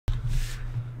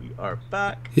are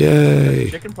back. Yay!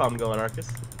 Chicken problem going,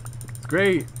 Arcus. It's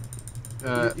great. He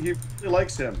really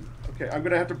likes him. Okay, I'm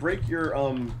gonna have to break your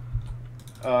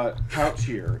pouch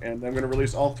here, and I'm gonna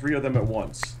release all 3 of them at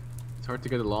once. It's hard to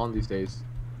get along these days.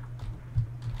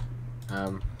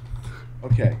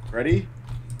 Okay, ready?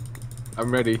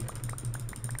 I'm ready.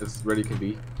 As ready can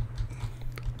be.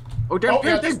 Oh damn! Oh,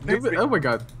 yeah, Oh my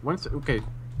god! Okay.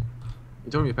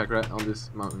 You told me to pack rat on this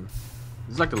mountain.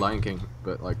 This is like the Lion King,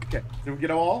 but like. Okay, did we get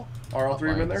them all? Are all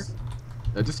 3 of them in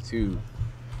there? Just 2.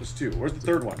 Just 2. Where's the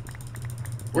 3rd one?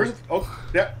 Where's? Oh,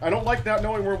 yeah. I don't like not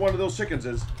knowing where one of those chickens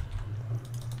is.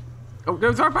 Oh,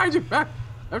 there's our behind you! Back!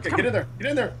 Okay, get in there! Get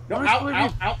in there! No, ow,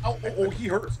 ow, ow, ow! Oh, he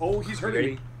hurts! Oh, he's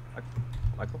hurting me.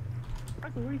 Michael,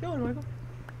 where are you going, Michael?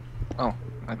 Oh,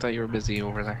 I thought you were busy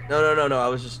over there. No. I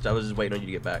was just waiting on you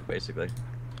to get back, basically.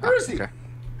 Where is he? Okay.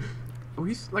 Oh,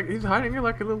 he's hiding here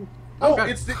like a little. Oh, God.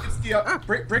 it's the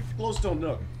break the glowstone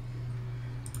nook.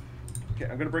 Okay,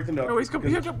 I'm gonna break the nook. Oh, he's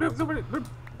coming.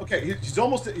 Okay, he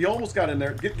almost got in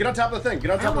there. Get on top of the thing.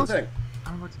 Get on top of the thing.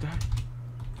 I'm about to die.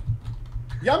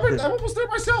 Yeah, I'm almost there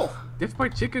myself. Death by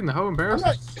chicken. How I'm embarrassing.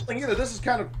 not killing either. This is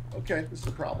kind of okay. This is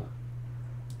a problem.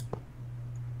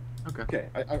 Okay. Okay,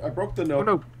 I broke the Oh nook.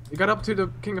 no! You got up to the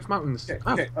King of Mountains. Okay,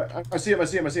 Oh. okay. I see him. I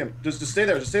see him. I see him. Just stay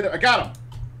there. Just stay there. I got him.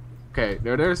 Okay,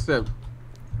 there's the.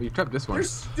 Well, you trapped this one. There's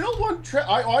still one trap.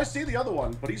 I see the other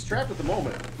one, but he's trapped at the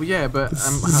moment. Well, yeah, but This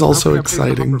how is also can I place the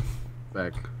exciting. hopper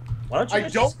Back. Why don't you I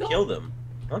guys don't just know. kill them?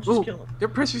 Why don't you just kill them? They're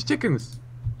precious chickens.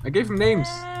 I gave them names.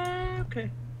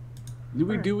 Okay.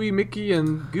 Louie, Dewey, Mickey,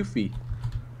 and Goofy.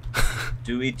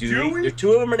 Dewey? Dewey? There's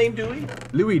 2 of them are named Dewey?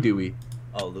 Louie Dewey.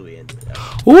 Oh, Louie and Dewey.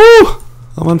 Woo!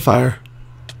 I'm on fire.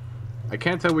 I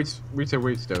can't tell which are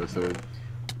which though, so it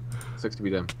sucks to be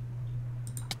them.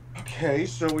 Okay,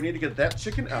 so we need to get that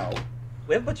chicken out.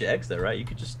 We have a bunch of eggs there, right? You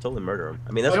could just totally murder them.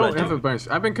 I mean, that's I what don't I have do. a bunch.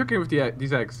 I've been cooking with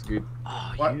these eggs, dude.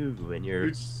 Oh, What? you and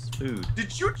your food.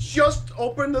 Did you just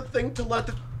open the thing to let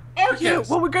the? Oh Yeah, yes.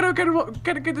 well, we gotta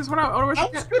get this one out. Otherwise, I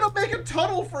was gonna make a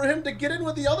tunnel for him to get in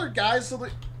with the other guys, so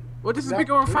that well, this has Now, been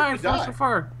going we're fine gonna die. so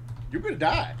far. you're gonna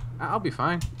die. I'll be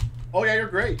fine. Oh yeah, you're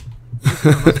great.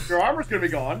 Your armor's gonna be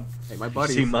gone. Hey, my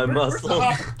body. See my Where's the muscles.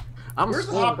 hopper? I'm where's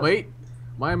the slow. hopper? Wait,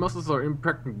 my muscles are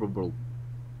impregnable.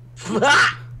 Where's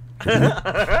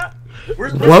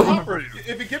What? the hopper?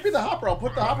 If you give me the hopper, I'll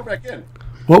put the hopper back in.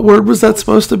 What word was that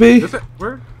supposed to be? Is it?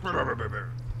 Where?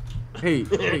 Hey.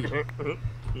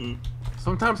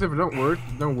 Sometimes if it don't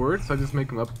work, so I just make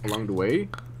them up along the way.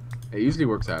 It usually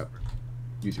works out.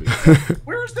 Usually.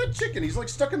 Where's that chicken? He's like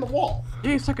stuck in the wall.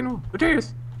 Yeah, second one. Oh, there he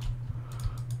is.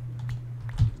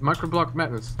 Microblock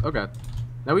madness. Oh god.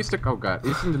 Now he's stuck. Oh god.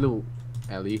 He's in the little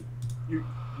alley.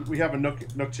 We have a nook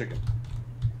chicken.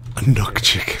 A nook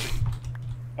chicken.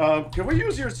 Can we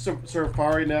use your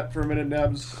safari net for a minute,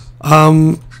 Nebs?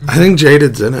 I think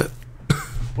Jaded's in it.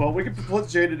 Well, we can put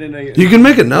Jaded in a. You can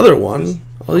make another one.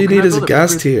 All you Can I need is a build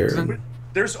gas prison? tier.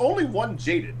 There's only one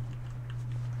Jaded.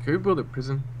 Can we build a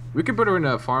prison? We could put her in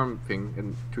a farm thing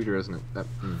and treat her, isn't it? That.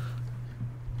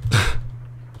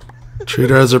 Treat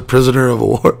her as a prisoner of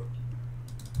war.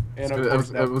 And I of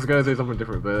course, was gonna say something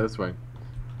different, but that's fine.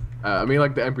 I mean,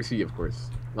 like the NPC, of course,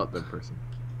 not the person.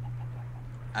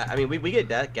 I mean, we get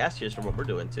gas tiers from what we're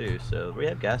doing too, so we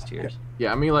have gas tiers.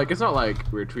 Yeah, I mean, like it's not like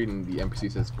we're treating the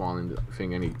NPCs that spawn in the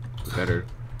thing any better.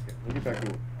 we'll get back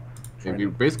to Yeah, we're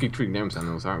basically treating them as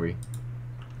animals, aren't we?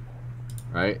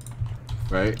 Right?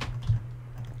 Right?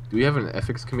 Do we have an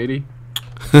ethics committee?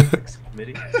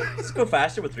 Committee. Let's go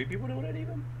faster with 3 people doing it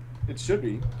even. It should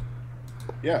be.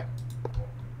 Yeah.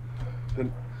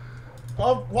 Then.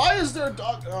 Why is there a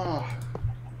dog?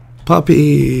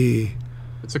 Puppy.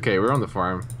 It's okay, we're on the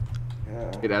farm.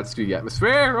 Yeah. It adds to the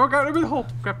atmosphere. Oh god, I'm in the hole.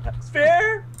 Crap. That's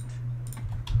fair.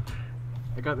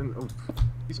 I got in. Oh,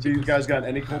 these Do you chickens. guys got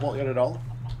any cobalt yet at all?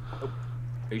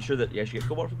 Are you sure that you actually get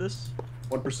cobalt for this?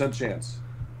 1% chance.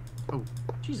 Oh,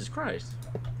 Jesus Christ.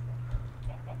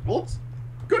 Well, it's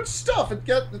good stuff.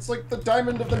 It's like the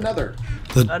diamond of the nether.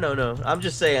 No. I'm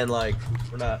just saying, like,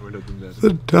 we're not. we're not doing that.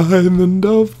 The diamond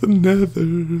of the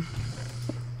nether.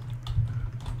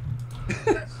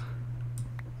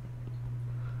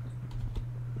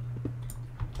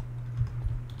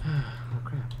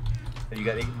 Okay. Have you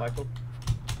got any, Michael?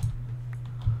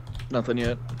 Nothing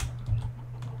yet.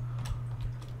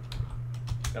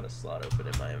 Got a slot open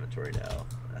in my inventory now.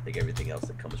 I think everything else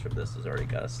that comes from this has already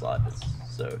got a slot.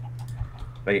 So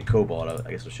if I get cobalt,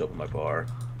 I guess it'll show up in my bar.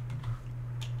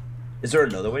 Is there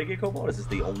another way to get cobalt? Is this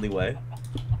the only way?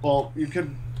 Well, you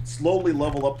can slowly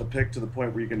level up the pick to the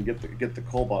point where you can get the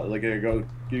cobalt. Like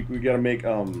we gotta make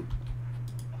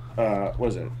what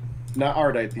is it? Not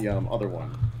ardite, the other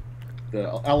one, the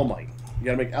elamite. You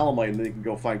gotta make alumite, and then you can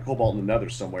go find cobalt in the nether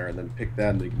somewhere, and then pick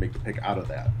that, and then you can make the pick out of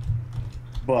that.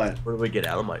 But Where do we get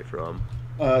alumite from?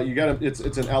 you gotta. It's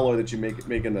an alloy that you make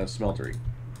in the smeltery.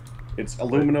 It's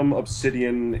aluminum,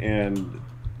 obsidian, and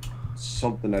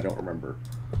something I don't remember.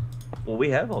 Well, we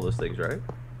have all those things, right?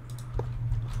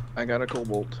 I got a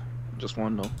cobalt. Just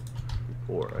one, though.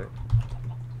 4, right?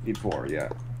 Need 4, yeah.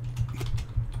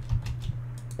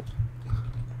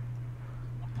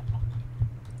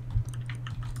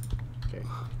 Okay.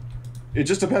 It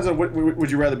just depends on what.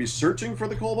 Would you rather be searching for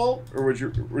the cobalt, or would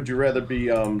you rather be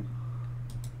doing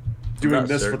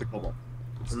this for the cobalt?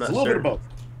 It's a little bit of both.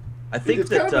 I think It's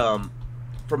that kind of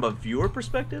from a viewer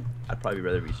perspective, I'd probably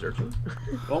rather be searching.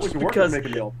 Well, we can work on because-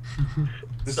 making the.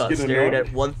 This Stop is getting staring annoying.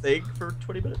 at one thing for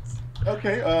 20 minutes.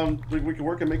 Okay, we can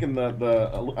work on making the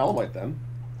alumite then.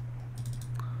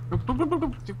 I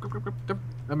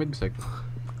made a mistake.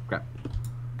 Crap.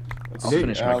 Let's I'll see,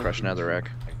 finish my crushed netherrack.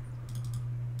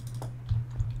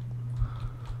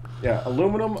 Yeah,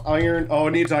 aluminum, iron. Oh,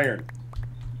 it needs iron.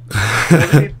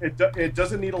 It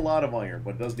doesn't need a lot of iron,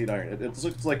 but it does need iron. It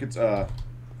looks like it's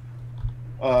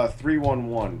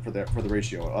 3-1-1 for the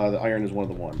ratio. The iron is one of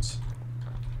the ones.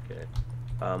 Okay.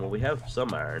 Well, we have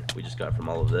some iron. We just got from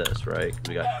all of this, right?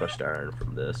 We got crushed iron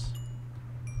from this.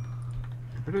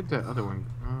 Where did that other one?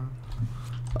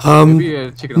 Maybe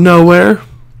a chicken. Nowhere.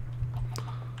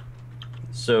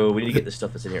 So we need to get the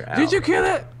stuff that's in here out. Did you kill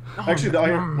it? Oh, Actually, the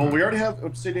iron. Well, we already have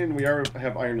obsidian. We already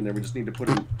have iron in there. We just need to put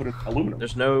in aluminum.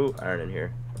 There's no iron in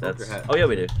here. That's. your hat. Oh yeah,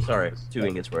 we do. Sorry, 2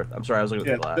 ingots worth. I'm sorry, I was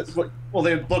looking at the glass. Well,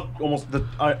 they look almost the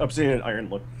obsidian and iron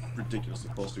look ridiculously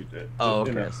close to each other. Oh,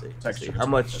 in okay. a I see. I see. texture.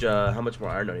 How much more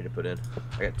iron do I need to put in?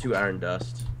 I got 2 iron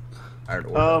dust. Iron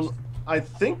ore dust. I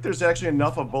think there's actually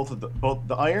enough of both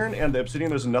the iron and the obsidian.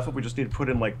 There's enough. We just need to put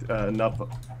in like enough.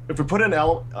 If we put in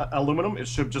aluminum, it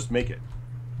should just make it.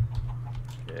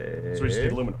 Okay. So we just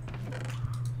need aluminum.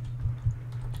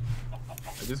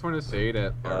 I just want to say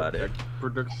that our Got it. tech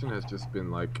production has just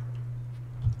been like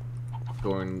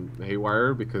going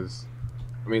haywire because,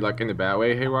 I mean, like in a bad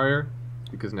way haywire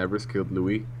because Nevers killed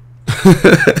Louis.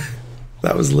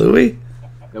 That was Louis?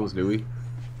 That was Louis.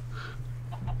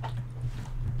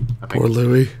 I think. Poor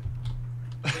Louis.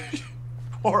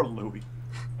 Poor Louis.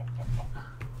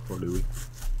 Poor Louis.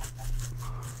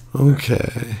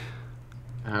 Okay.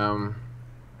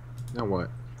 Now what?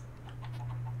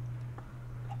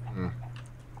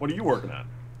 What are you working on?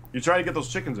 You're trying to get those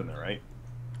chickens in there, right?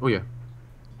 Oh yeah.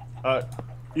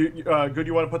 Good.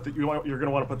 You want to put you're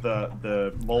gonna want to put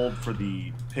the mold for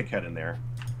the pig head in there.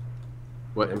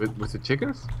 What with the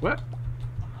chickens? What?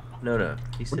 No.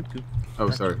 He said goop. Oh,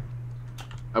 sorry.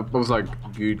 I was like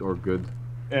good or good.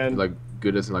 And Like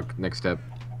good as in like next step.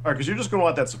 all right, because you're just gonna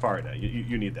want that safari now.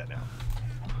 You need that now.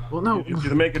 Well, no. You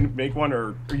either make one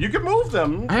or you can move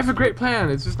them. I have a great plan.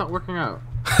 It's just not working out.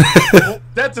 Well,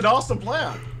 that's an awesome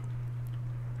plan.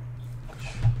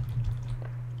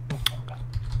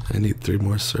 I need 3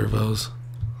 more servos.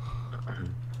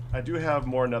 I do have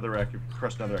more netherrack,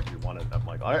 crushed netherrack if you want it,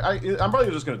 Michael. I'm probably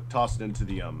just gonna toss it into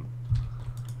the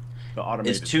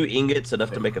automated. Is 2 ingots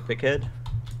enough to make a pick head?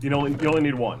 You only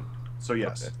need 1, so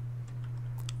yes.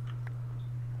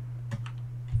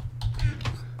 Okay.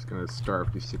 It's gonna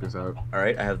starve these chickens out. All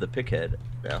right, I have the pick head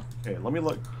now. Okay, let me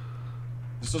look.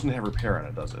 This doesn't have repair on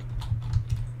it, does it?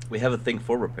 We have a thing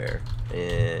for repair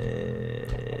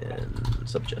and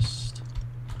sub chest.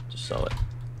 Just saw it.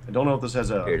 I don't know if this has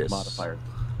a Here it is. modifier.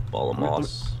 Ball of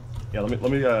moss. Yeah, let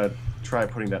me try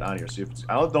putting that on here. See if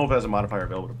I don't know if it has a modifier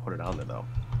available to put it on there though.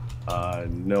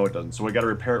 No, it doesn't. So we got to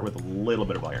repair it with a little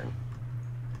bit of iron.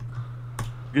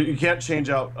 You can't change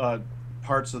out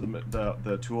parts of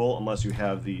the tool unless you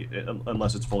have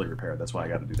unless it's fully repaired. That's why I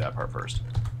got to do that part first.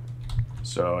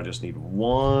 So I just need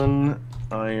 1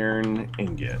 iron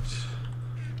ingot.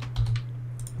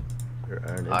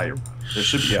 There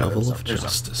should be Shovel there's of some. There's some.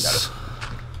 justice.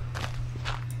 Got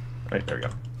it. Right, there we go.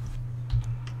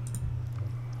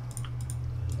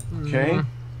 Okay.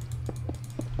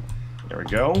 There we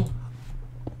go.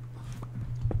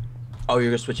 Oh, you're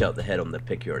gonna switch out the head on the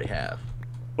pick you already have.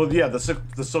 Well, yeah, the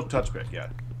silk touch pick, yeah.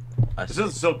 I This see.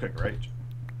 is a silk pick, right?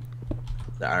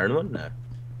 The iron one? No.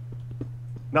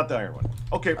 Not the iron one.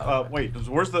 Okay, Oh. wait.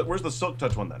 Where's the silk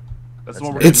touch one then? That's the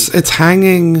That's one we're It's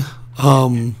hanging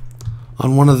on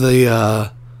one of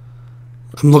the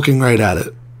I'm looking right at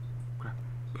it.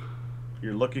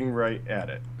 You're looking right at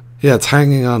it. Yeah, it's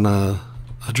hanging on a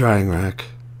drying rack.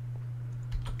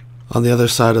 On the other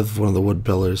side of one of the wood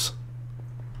pillars.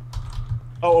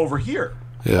 Oh, over here.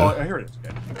 Yeah. Oh, here it is.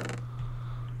 Okay.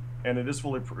 And it is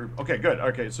fully. Okay, good.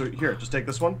 Okay, so here, just take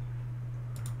this one.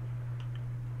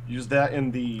 Use that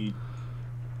in the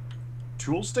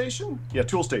tool station? Yeah,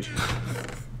 tool station.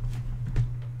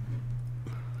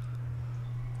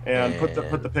 And put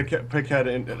the pick head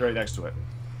in right next to it.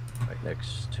 Right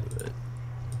next to it.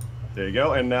 There you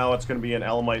go. And now it's going to be an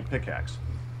Elamite pickaxe.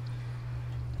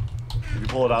 If you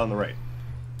pull it out on the right.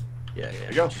 Yeah, yeah. There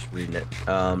you go. Just reading it.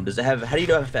 Does it have? How do you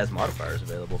know if it has modifiers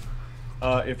available?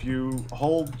 If you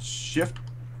hold shift,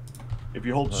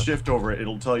 shift over it,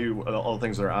 it'll tell you all the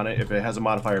things that are on it. If it has a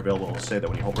modifier available, it'll say that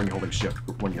when you're holding shift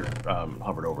when you're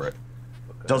hovered over it.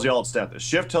 Okay. Tells you all its stats.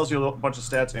 Shift tells you a bunch of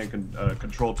stats, and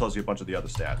control tells you a bunch of the other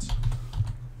stats.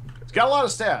 It's got a lot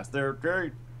of stats. They're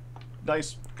very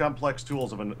nice, complex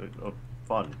tools of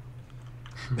fun.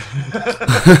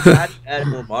 Add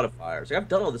more modifiers. Like, I've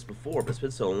done all this before, but it's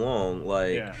been so long.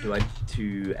 Like, yeah. Do I need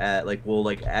to add will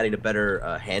adding a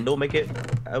better handle make it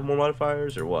have more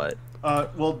modifiers or what?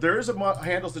 Well, there is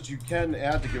handles that you can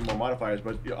add to give more modifiers,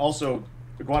 but also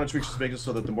Iguana Tweaks just makes it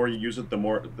so that the more you use it, the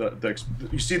more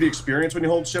you see the experience when you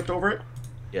hold shift over it.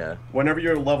 Yeah. Whenever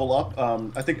you level up,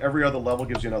 I think every other level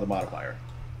gives you another modifier,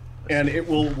 and it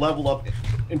will level up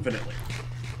infinitely.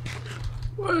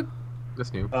 What?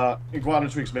 That's new. Iguana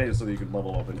Tweaks made it so that you can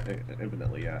level up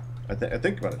infinitely. Yeah, I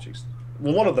think Iguana Tweaks.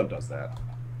 Well, one of them does that.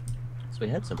 So we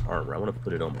had some armor. I want to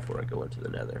put it on before I go into the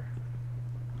Nether.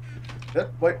 That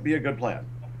might be a good plan.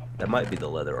 That might be the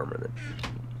leather armor then.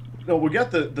 No, we'll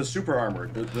get the super armor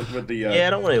with the. Yeah, I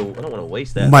don't want to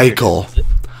waste that. Michael,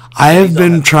 I have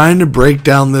been trying to break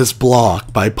down this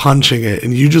block by punching it,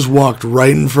 and you just walked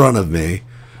right in front of me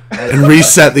and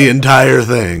reset the entire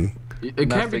thing.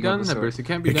 It can't be done, Nebris. It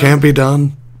can't be done. It can't be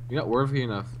done. You're not worthy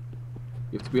enough.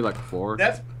 You have to be like 4.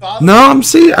 That's no, I'm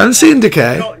seeing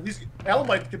decay. No,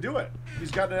 Elamite can do it. He's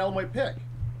got an Elamite pick.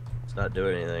 It's not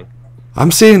doing anything.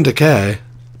 I'm seeing decay.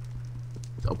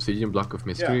 The obsidian block of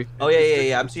mystery. Yeah. Oh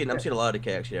yeah. I'm seeing a lot of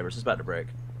decay actually. Nebris. It's about to break.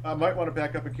 I might want to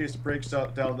back up in case it breaks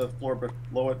down the floor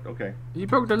below it. Okay. You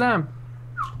broke the lamp.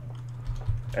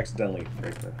 Accidentally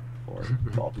break the floor.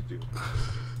 All to do.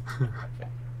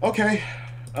 Okay.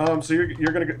 So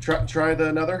you're gonna try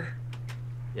the Nether?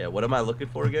 Yeah. What am I looking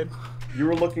for again? You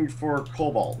were looking for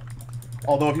cobalt.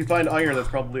 Although if you find iron, that's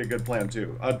probably a good plan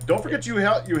too. Don't forget you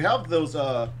have those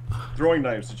throwing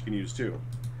knives that you can use too.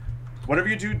 Whatever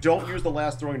you do, don't use the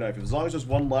last throwing knife. As long as there's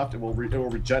one left, it will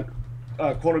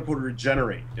quote unquote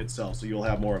regenerate itself, so you'll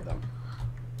have more of them.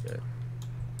 Okay.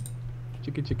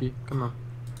 Chicky, come on.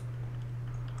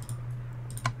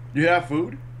 You have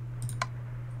food?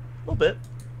 A little bit.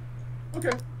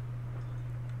 Okay.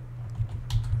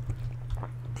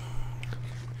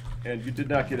 And you did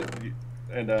not get it.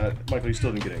 And Michael, you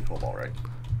still didn't get any cobalt, right?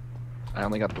 I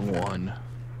only got the 1.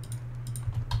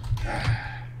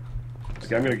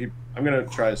 Okay, I'm gonna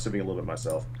try sieving a little bit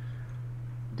myself.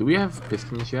 Do we have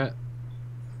pistons yet?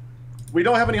 We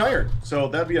don't have any iron, so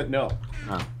that'd be a no.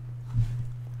 Oh.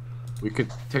 We could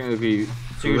technically.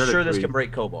 So you're sure this can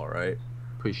break cobalt, right?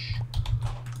 Push.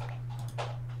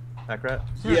 Hackrat?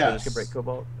 Yes. Sure this can break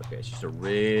cobalt? Okay, it's just a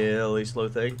really slow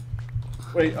thing.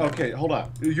 Wait, okay, hold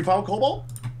on. You found cobalt?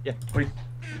 Yeah. Wait.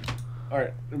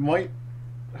 Alright, it might...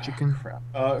 Chicken. Crap.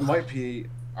 It might be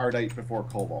Ardite before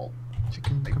cobalt.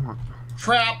 Chicken, come on.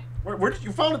 Crap! Where did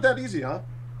you found it that easy, huh?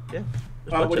 Yeah.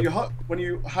 When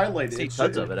you highlight see it...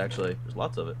 tons of it, actually. There's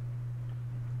lots of it.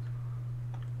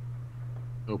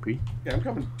 OP. Yeah, I'm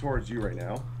coming towards you right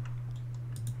now.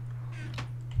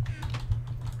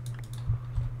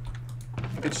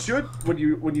 It should, when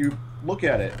you look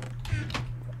at it,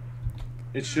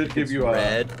 it should give you a...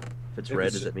 red. If it's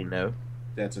red, does it mean no?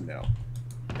 That's a no.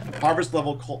 Harvest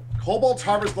level, cobalt's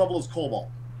harvest level is cobalt.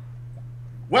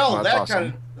 Well, oh, that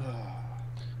awesome. kind of...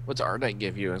 What's Ardite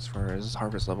give you as far as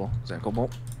harvest level? Is that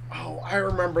cobalt? Oh, I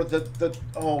remember that.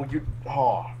 Oh,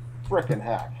 frickin'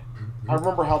 heck! I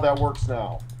remember how that works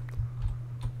now.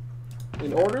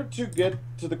 In order to get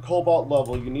to the cobalt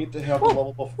level, you need to have the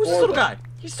level before. Who's this little guy?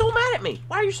 He's so mad at me.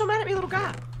 Why are you so mad at me, little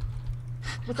guy?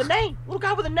 With a name, little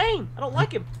guy with a name. I don't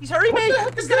like him. He's hurting me.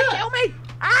 He's gonna kill me.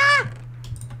 Ah!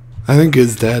 I think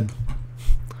he's dead.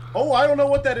 Oh, I don't know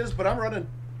what that is, but I'm running.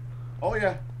 Oh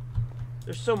yeah.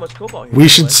 There's so much cobalt here. We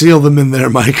should seal them in there,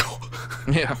 Michael.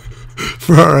 Yeah.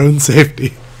 For our own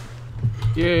safety.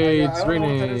 Yay, it's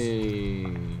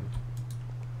raining.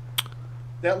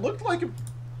 That looked like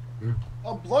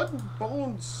a blood and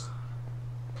bones.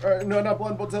 No, not blood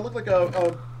and bones. That looked like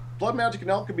a blood magic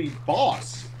and alchemy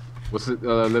boss. Was it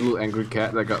a little angry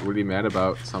cat that got really mad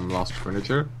about some lost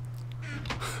furniture?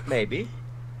 Maybe.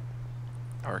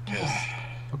 Or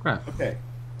Oh crap. Okay,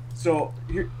 so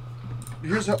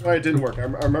here's why it didn't work. I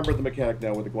remember the mechanic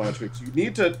now with the Iguana Tweaks. You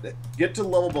need to get to the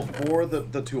level before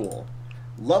the tool.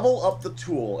 level up the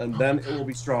tool, and then it will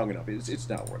be strong enough. It's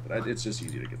not worth it. It's just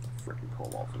easy to get the freaking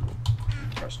cobalt from the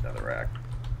crushed netherrack.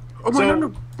 Oh my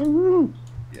god! No.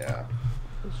 Yeah.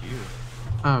 It's you.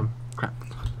 Crap.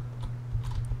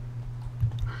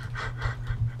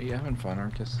 Are you having fun,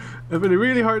 Arcus? Having a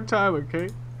really hard time. Okay.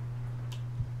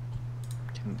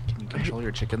 Can you control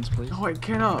your chickens, please? No, I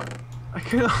cannot. I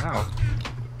cannot. Ow.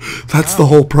 That's the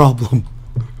whole problem.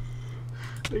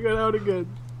 They got out again.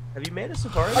 Have you made a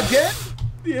safari? Again?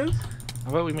 Yes. How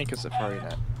about we make a safari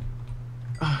net?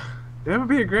 That would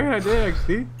be a great idea,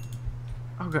 actually.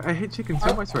 Oh god, I hate chickens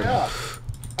so much right now.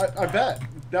 I bet.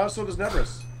 Now so does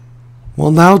Neverus.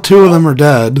 Well, now 2 of them are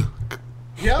dead.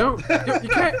 Yeah. No, you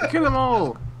can't kill them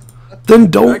all.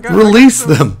 Then don't release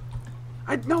them.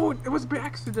 I know it was by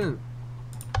accident.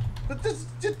 But this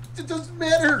it doesn't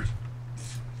matter.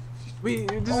 This is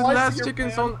the I see last your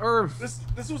chickens plan. on Earth.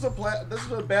 This was a plan. This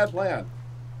was a bad plan.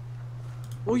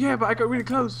 Oh yeah, but I got really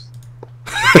close.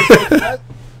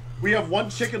 We have 1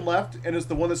 chicken left, and it's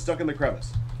the one that's stuck in the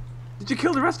crevice. Did you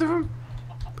kill the rest of them?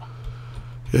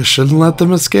 You shouldn't let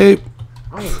them escape.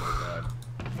 Oh my god.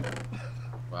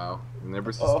 Wow.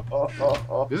 Never.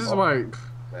 This is why.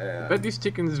 I Man. bet these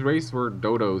chickens race were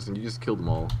dodos, and you just killed them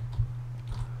all.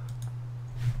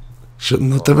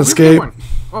 Shouldn't let them Where's the escape. one?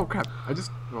 Oh crap! I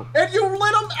just. Oh. And you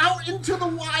let them out into the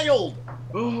wild.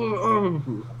 Oh.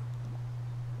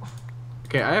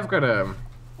 Okay, I have got a.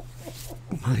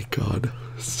 My God.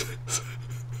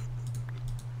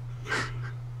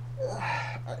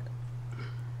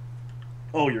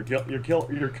 Oh, you're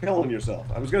killing yourself.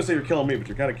 I was gonna say you're killing me, but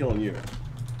you're kind of killing you.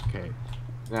 Okay.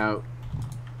 Now,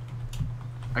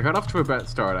 I got off to a bad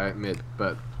start, I admit,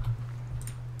 but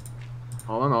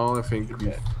all in all, I think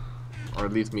we've, or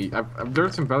at least me, I've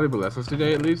learned some valuable lessons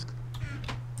today, at least.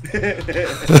 Yeah.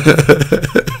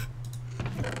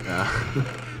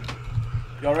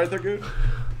 You all right there, Good?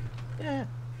 Yeah.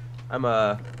 I'm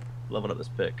leveling up this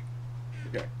pick.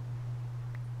 Okay.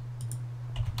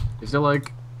 Is there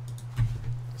like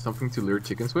something to lure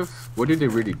chickens with? What do they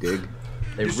really dig?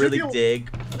 They You should really be able- dig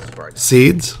a safari net.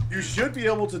 Seeds? You should be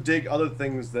able to dig other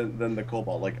things than the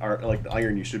cobalt, like the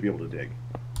iron. You should be able to dig.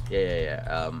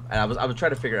 Yeah. And I was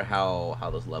trying to figure out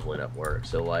how this leveling up works.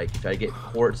 So like, if I get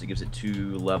quartz, it gives it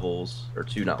 2 levels, or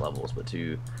 2 not levels, but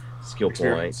 2 skill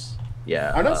Experience. points.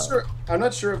 Yeah. I'm not sure. I'm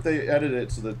not sure if they edited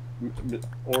it so that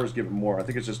ores give it more. I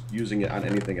think it's just using it on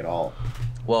anything at all.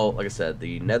 Well, like I said,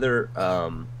 the nether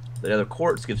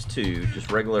quartz gives 2.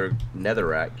 Just regular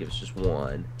netherrack gives just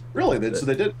 1. Really? So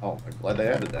they did. Oh, I'm glad they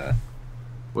added that.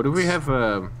 What do we have?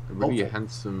 A really Hopeful.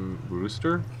 handsome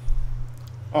rooster?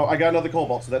 Oh, I got another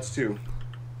cobalt, so that's 2.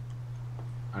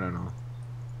 I don't know.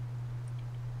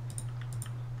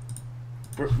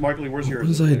 Michael, where's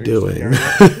yours? What was I doing?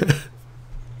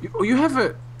 You have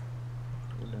a.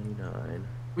 99.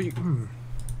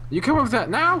 You come up with that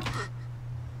now?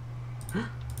 Oh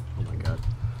my god.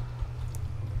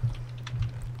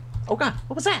 Oh god,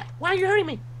 what was that? Why are you hurting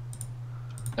me?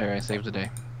 There, I saved the day.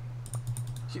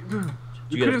 You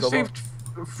You could get a have cobalt? saved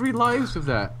 3 lives with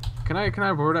that. Can I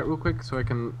borrow that real quick so I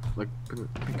can like?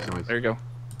 Thank you so much. There you go.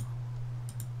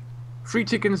 3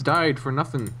 chickens died for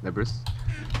nothing, Nebris.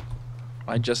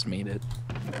 I just made it.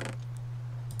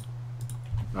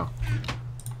 Oh.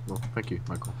 Well, thank you,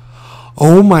 Michael.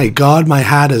 Oh my God, my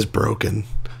hat is broken.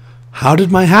 How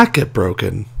did my hat get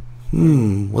broken?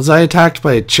 Was I attacked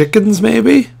by chickens,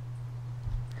 maybe?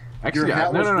 Actually, Your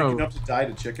hat was big no. enough to die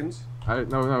to chickens.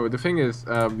 No. The thing is,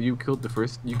 you killed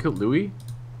Louis,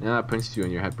 and I punched you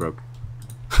and your head broke.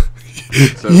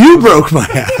 So You broke my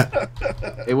hat.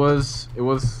 It was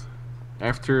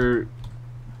after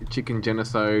chicken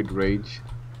genocide rage.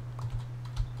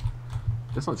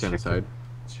 That's not genocide.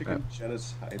 Chicken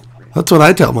genocide. That's what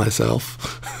I tell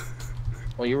myself.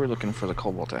 Well, you were looking for the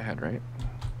cobalt I had, right?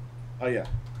 Oh yeah.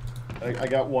 I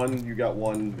got 1. You got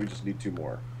 1. We just need 2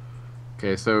 more.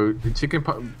 Okay, so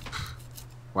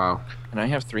wow. And I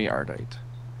have 3 ardite.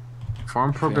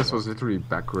 Farm progress was literally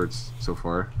backwards so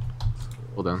far.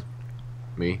 Hold on.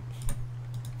 Me.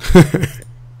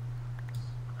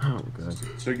 Oh god.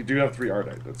 So you do have 3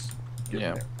 ardite. That's getting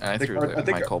Yeah, there. and I think threw Ar- I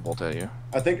think- my cobalt at you.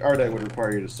 I think ardite would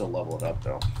require you to still level it up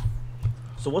though.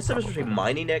 So what's the difference between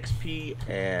mining XP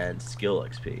and skill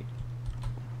XP?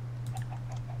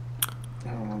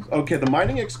 Okay, the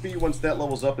mining XP, once that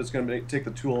levels up, it's going to take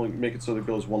the tool and make it so that it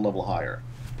goes 1 level higher.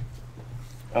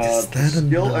 Is that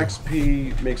Skill enough?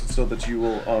 XP makes it so that you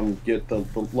will get the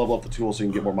level up the tool so you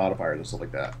can get more modifiers and stuff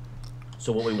like that.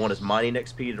 So what we want is mining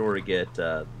XP in order to get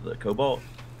the cobalt.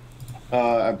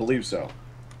 I believe so.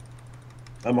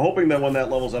 I'm hoping that when that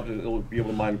levels up, it'll be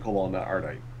able to mine cobalt and not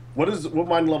ardite. What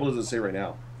mine level does it say right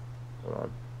now? Hold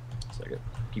on a second.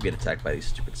 keep getting attacked by these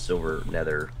stupid silver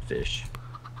nether fish.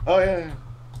 Oh yeah.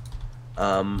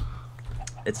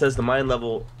 It says the mine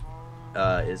level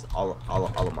is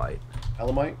alamite.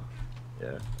 Elamite.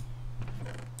 Yeah.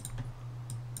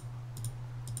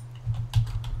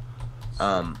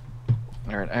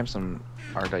 Alright, I have some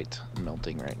ardite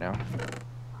melting right now.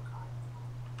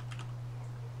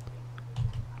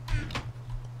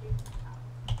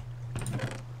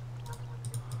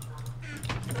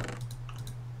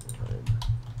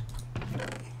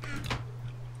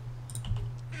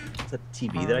 Is that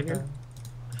TV that I hear?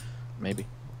 Maybe.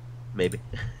 Maybe.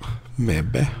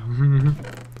 Maybe.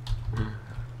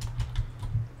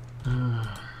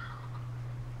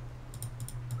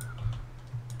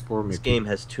 Poor This Mickey. game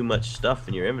has too much stuff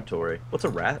in your inventory. What's a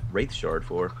wraith shard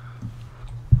for?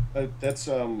 That's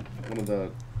one of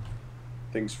the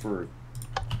things for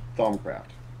Thaumcraft.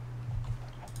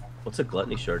 What's a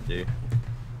gluttony shard do?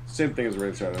 Same thing as a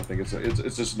Wraith Shard. I think it's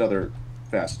just another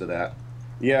facet of that.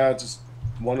 Yeah, it's just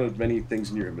one of many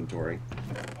things in your inventory.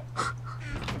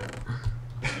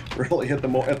 Really, at the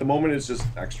moment, it's just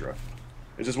extra.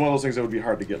 It's just one of those things that would be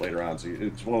hard to get later on. So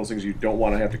it's one of those things you don't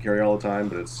want to have to carry all the time,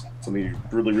 but it's something you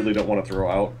really, really don't want to throw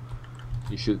out.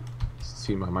 You should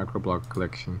see my microblock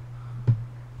collection.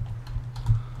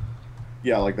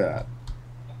 Yeah, like that.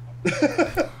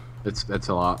 That's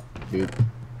a lot, dude.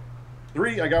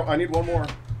 3. I need one more.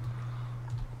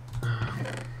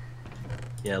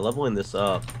 Yeah, leveling this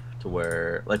up to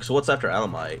where, like, so what's after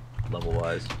Alamite,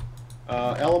 level-wise?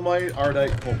 Elamite,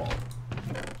 Ardite, Cobalt.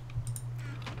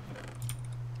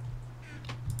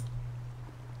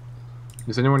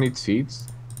 Does anyone need seeds?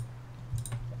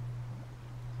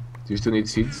 Do you still need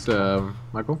seeds,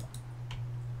 Michael?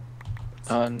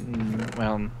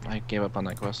 Well, I gave up on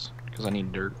that quest because I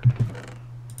need dirt.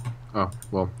 Oh,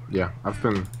 well, yeah. I've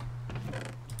been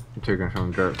taking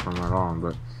some dirt from right on,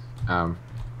 but,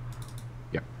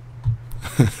 yeah.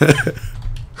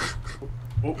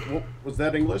 Was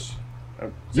that English?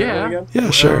 Yeah. That again? Yeah,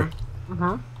 sure.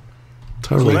 Uh-huh.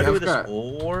 So what Totally. do I do I've with this got-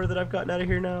 ore that I've gotten out of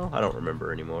here now? I don't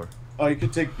remember anymore. Oh, you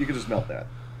could just melt that.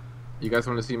 You guys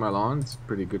want to see my lawn? It's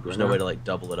pretty good There's right no now. way to, like,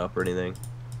 double it up or anything.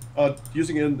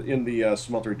 Using it in the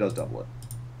smeltery does double it.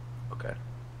 Okay.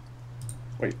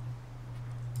 Wait.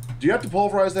 Do you have to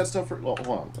pulverize that stuff for? Well,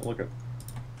 hold on. Look at.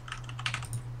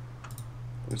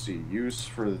 Let me see. Use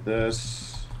for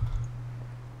this.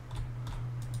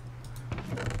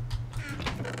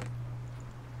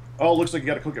 Oh, looks like you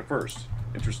got to cook it first.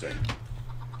 Interesting.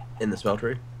 In the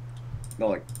smeltery? No,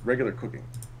 like regular cooking.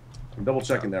 I'm double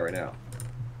checking that right now.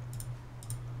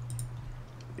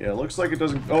 Yeah, it looks like it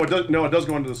doesn't. Oh, it does. No, it does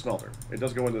go into the smelter. It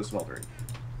does go into the smeltery.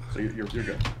 So you're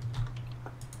good.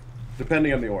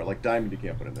 Depending on the ore, like diamond, you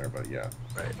can't put in there, but yeah.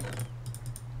 Right.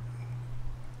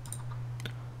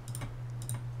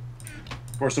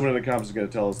 Of course, someone in the comments is going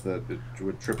to tell us that it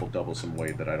would triple double some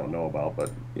weight that I don't know about,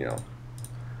 but you know,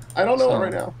 I don't know it So-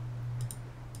 right now.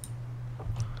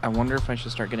 I wonder if I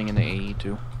should start getting into AE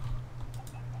too.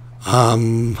 I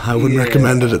wouldn't Yeah.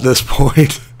 recommend it at this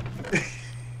point.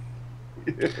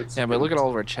 Yeah, but look at all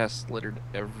of our chests littered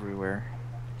everywhere.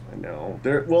 I know.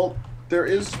 There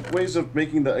is ways of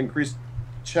making the increased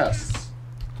chests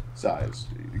size,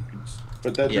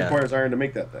 but that Yeah. requires iron to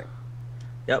make that thing.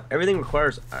 Yep, everything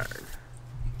requires iron.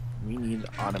 We need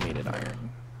automated iron.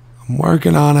 I'm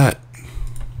working on it.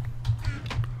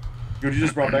 Good, you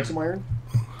just brought back some iron?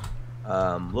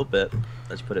 A little bit.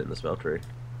 Let's put it in the smeltery.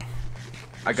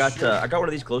 I got one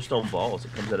of these glowstone balls.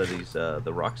 It comes out of these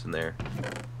the rocks in there.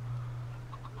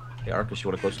 Hey Arcus, you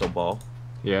want a glowstone ball?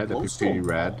 Yeah, that'd be pretty Glowstone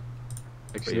rad. ball.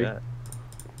 Where Actually, you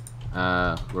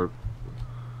at? we're...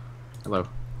 Hello.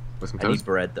 With some I need toast?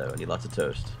 bread though. I need lots of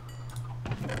toast.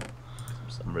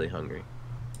 I'm really hungry.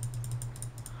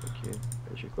 Thank you.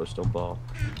 There's your glowstone ball.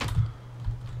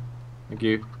 Thank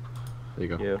you. There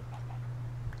you go. Yeah.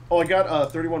 Oh, I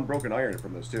got 31 broken iron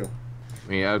from this too. I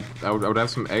mean, I would have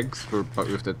some eggs for but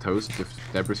with the toast if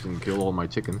Debris can kill all my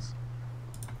chickens.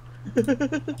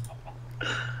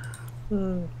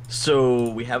 So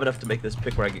we have enough to make this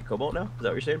pick where I get cobalt now? Is that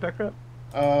what you're saying, Packrap?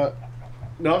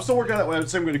 No, I'm still working on that. I'm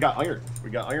saying we got iron. We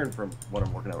got iron from what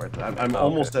I'm working on right now. I'm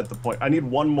almost at the point. I need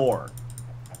one more,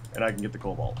 and I can get the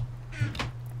cobalt.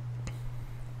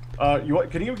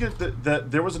 Can you get the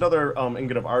there was another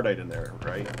ingot of ardite in there,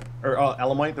 right? Or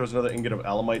alamite. There was another ingot of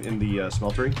alamite in the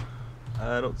smeltery.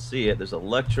 I don't see it. There's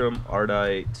electrum,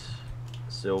 ardite,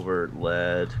 silver,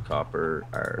 lead, copper,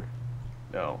 iron.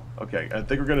 No. Okay. I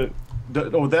think we're gonna.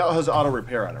 Oh, that has auto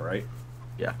repair on it, right?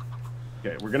 Yeah.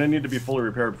 Okay. We're gonna need to be fully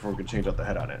repaired before we can change out the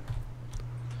head on it.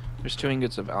 There's 2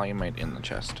 ingots of alumite in the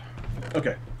chest.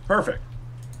 Okay. Perfect.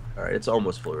 Alright, it's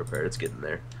almost fully repaired. It's getting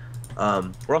there.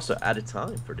 We're also out of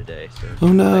time for today, so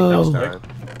Oh no. next time,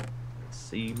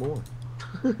 see more.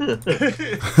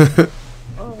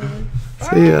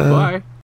 See ya. Bye.